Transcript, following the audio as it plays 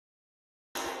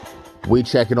We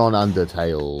check it on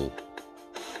Undertale.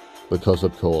 Because,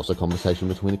 of course, a conversation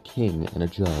between a king and a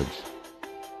judge.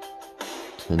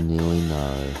 To nearly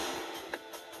know.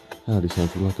 Howdy,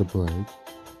 sounds like a break.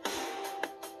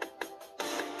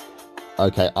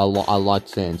 Okay, I like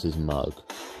Sans' mug.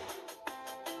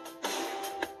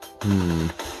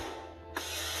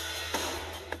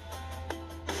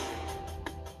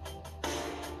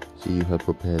 So you have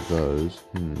prepared those.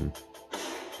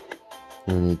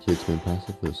 Only kid's been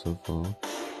pacifist so far.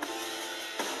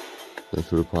 They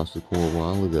should have passed the call a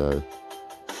while ago.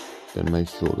 Then make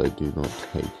sure they do not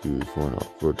take you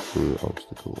for a true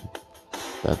obstacle.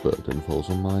 That burden falls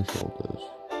on my shoulders.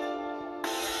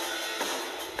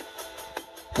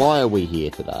 Why are we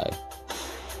here today?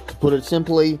 To put it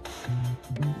simply,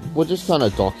 we're just kind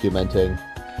of documenting.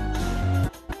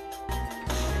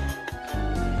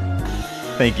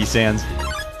 Thank you, Sans.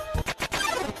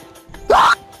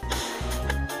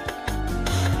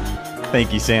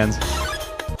 Thank you, Sans.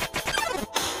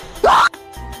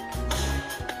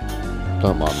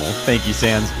 Don't mind me. Thank you,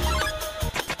 Sans.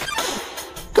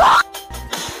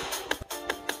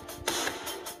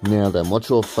 Now then, what's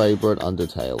your favourite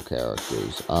Undertale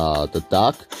characters? The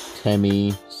Duck,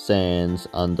 Temmie, Sans,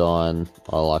 Undyne,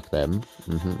 I like them.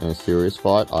 In a serious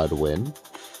fight, I'd win.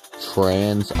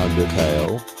 Trans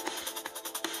Undertale.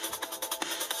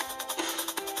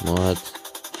 What?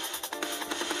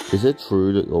 Is it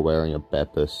true that you're wearing a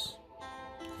Beppis?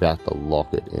 You have to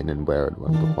lock it in and wear it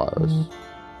when papyrus.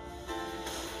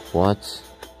 What?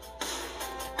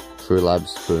 True Lab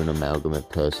Spoon Amalgamate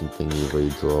Person Thingy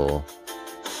Redraw.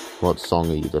 What song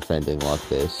are you defending like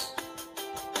this?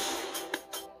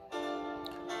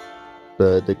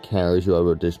 Bird that carries you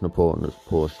over a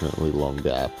disproportionately long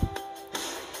gap.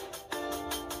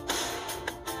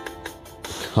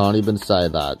 Can't even say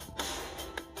that.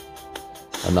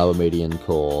 Another median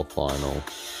core final.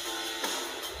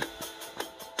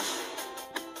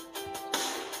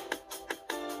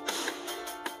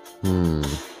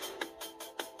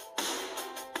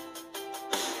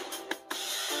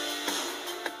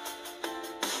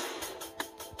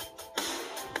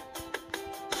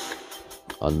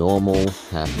 A normal,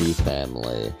 happy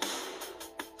family.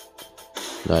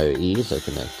 No ears are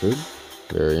connected.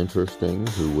 Very interesting.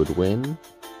 Who would win?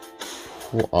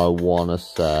 I wanna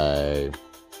say...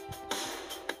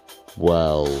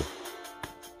 Well...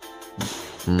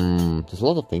 there's a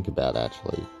lot to think about,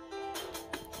 actually.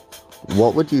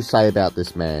 What would you say about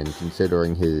this man,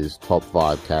 considering his top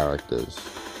 5 characters?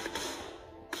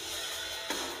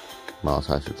 Mars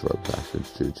Hashids, Rope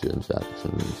Hashids, Chuchins,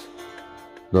 actions.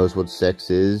 Knows what sex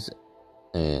is,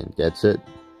 and gets it.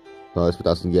 Knows but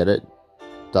doesn't get it.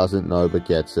 Doesn't know but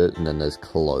gets it, and then there's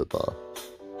Clover.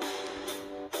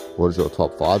 What does your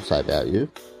top 5 say about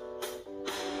you?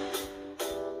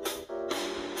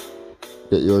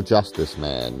 That you're a justice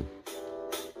man.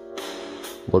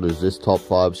 What does this top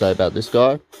 5 say about this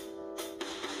guy?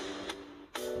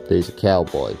 He's a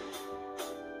cowboy.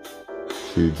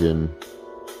 Shujin.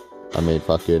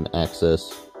 Fucking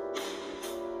Access.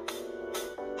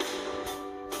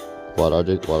 Why'd I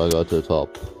go to the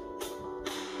top?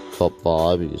 Top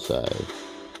 5, you say?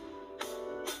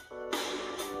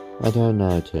 I don't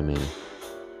know, Timmy.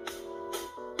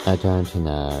 I don't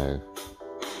know.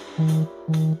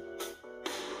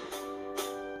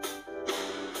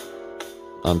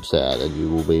 I'm sad, and you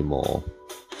will be more.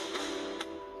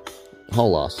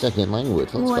 Hold on, second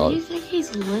language, let's go. What do you think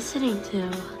he's listening to?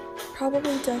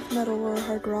 Probably death metal or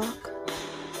hard rock.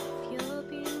 You'll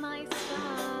be my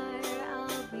star,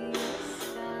 I'll be your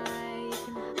sky.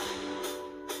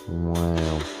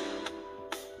 Wow.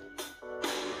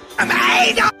 I'm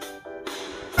Adolf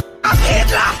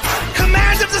Hitler,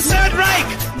 command of the Third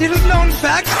Reich. Little known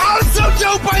fact, also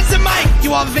Joe Biden's the mic.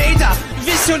 You are Vader,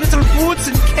 with your little boots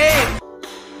and cape.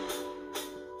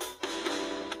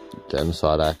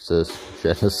 Genocide Axis.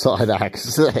 Genocide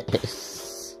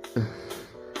Axis.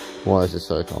 Why is this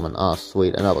so common? Ah,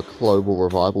 sweet. Another global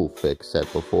revival fix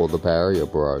set before the barrier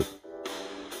broke.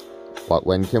 But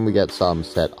when can we get some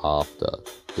set after?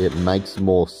 It makes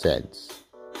more sense.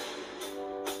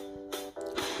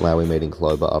 Wow, we meeting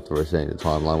Clover after resetting the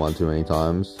timeline one too many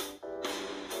times.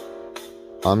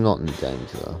 I'm not in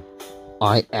danger.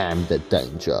 I am the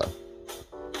danger.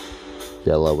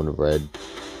 Yellow and red.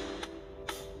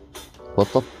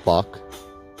 What the fuck?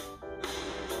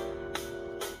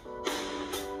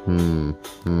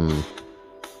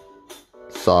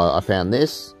 So, I found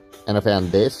this, and I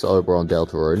found this over on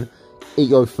Deltarune. Eat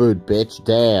your food, bitch.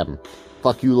 Damn.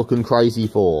 Fuck you looking crazy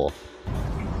for.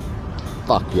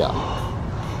 Fuck ya.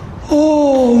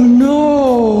 Oh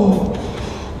no!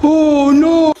 Oh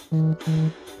no!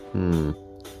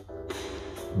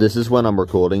 This is when I'm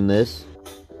recording this.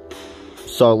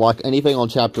 So, like, anything on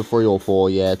chapter 3 or 4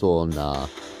 yet, or nah?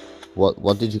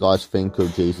 What did you guys think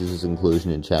of Jesus'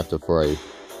 inclusion in chapter 3?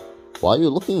 Why are you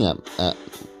looking at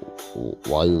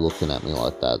me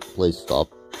like that? Please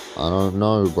stop. I don't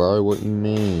know, bro. What you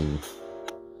mean?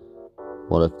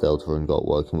 What if Deltarune got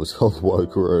woke and was called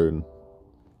Wokerune?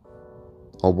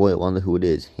 Oh boy, I wonder who it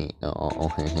is. The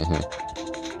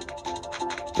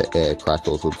air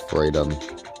crackles with freedom.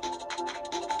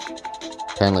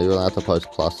 Apparently you're allowed to post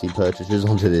plushie purchases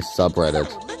onto this subreddit.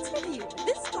 So, let's review.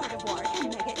 This Gardevoir can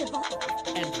Mega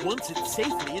Evolve. And once it's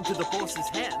safely into the boss's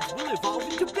hands, we'll evolve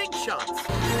into Big Shots.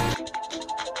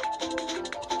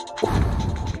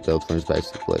 Deltarune's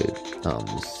basically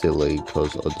silly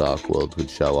because a Dark World would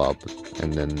show up,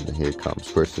 and then here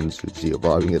comes Chris and Susie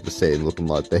arriving at the scene looking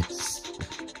like this.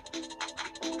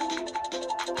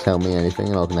 Tell me anything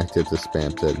and I'll connect it to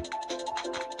Spamton.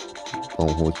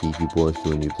 Oh, horsey, you boys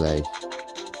to a new place.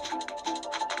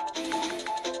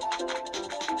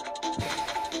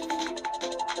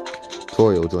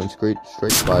 Tori will join Street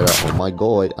Fighter. Oh my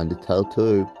god, Undertale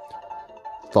 2.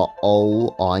 For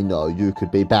all I know, you could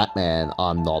be Batman.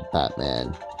 I'm not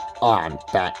Batman. I'm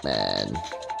Batman.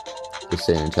 The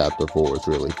scene in chapter 4 is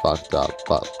really fucked up,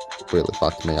 but really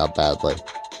fucked me up badly.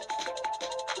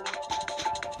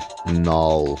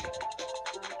 No.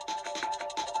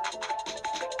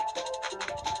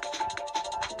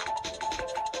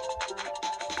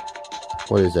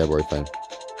 What is everything?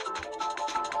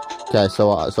 Okay,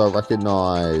 so I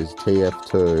recognize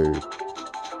TF2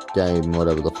 game,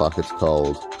 whatever the fuck it's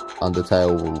called.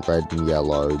 Undertale Red and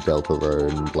Yellow,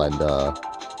 Deltarune, Blender,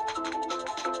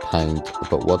 Paint,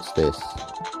 but what's this?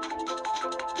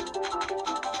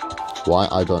 Why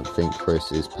I don't think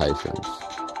Chris is Patience.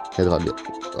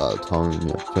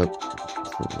 Tone,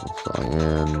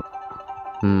 Cyan.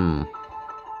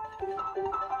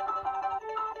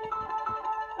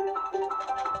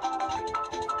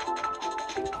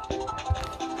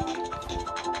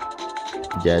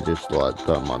 Yeah, just like,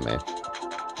 don't mind me.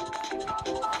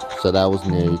 So that was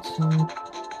neat.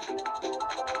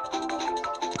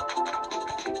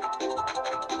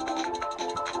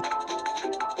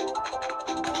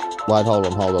 Wait, hold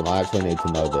on. I actually need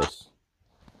to know this.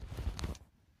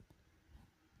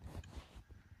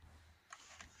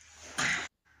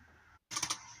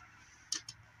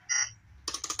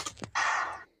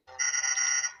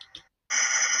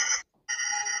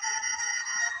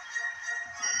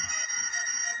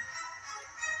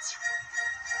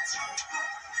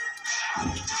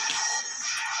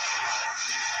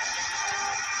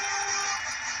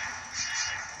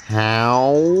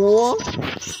 How?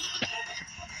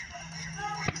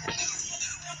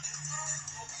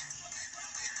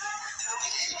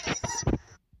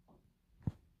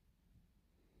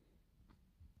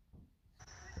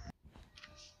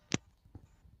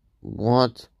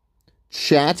 What?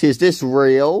 Chat, is this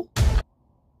real?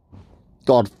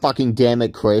 God fucking damn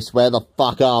it, Chris. Where the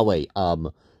fuck are we?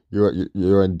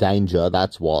 You're in danger,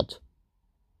 that's what.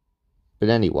 But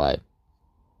anyway.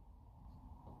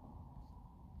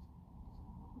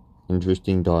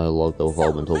 Interesting dialogue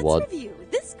evolve into what? Review.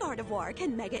 This Gardevoir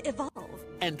can Mega Evolve.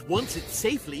 And once it's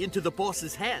safely into the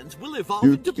boss's hands, we'll evolve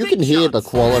You into Big can hear the Shots.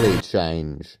 quality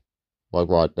change. Like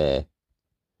right there.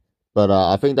 But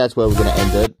I think that's where we're gonna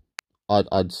end it.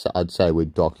 I'd say we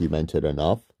documented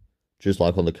enough. Just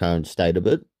like on the current state of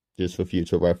it. Just for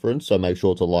future reference. So make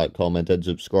sure to like, comment, and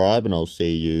subscribe. And I'll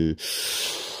see you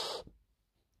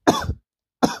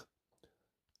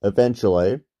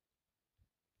eventually.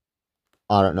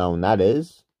 I don't know when that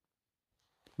is.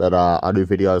 But I do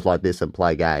videos like this and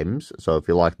play games. So if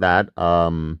you like that,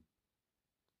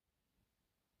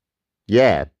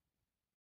 yeah.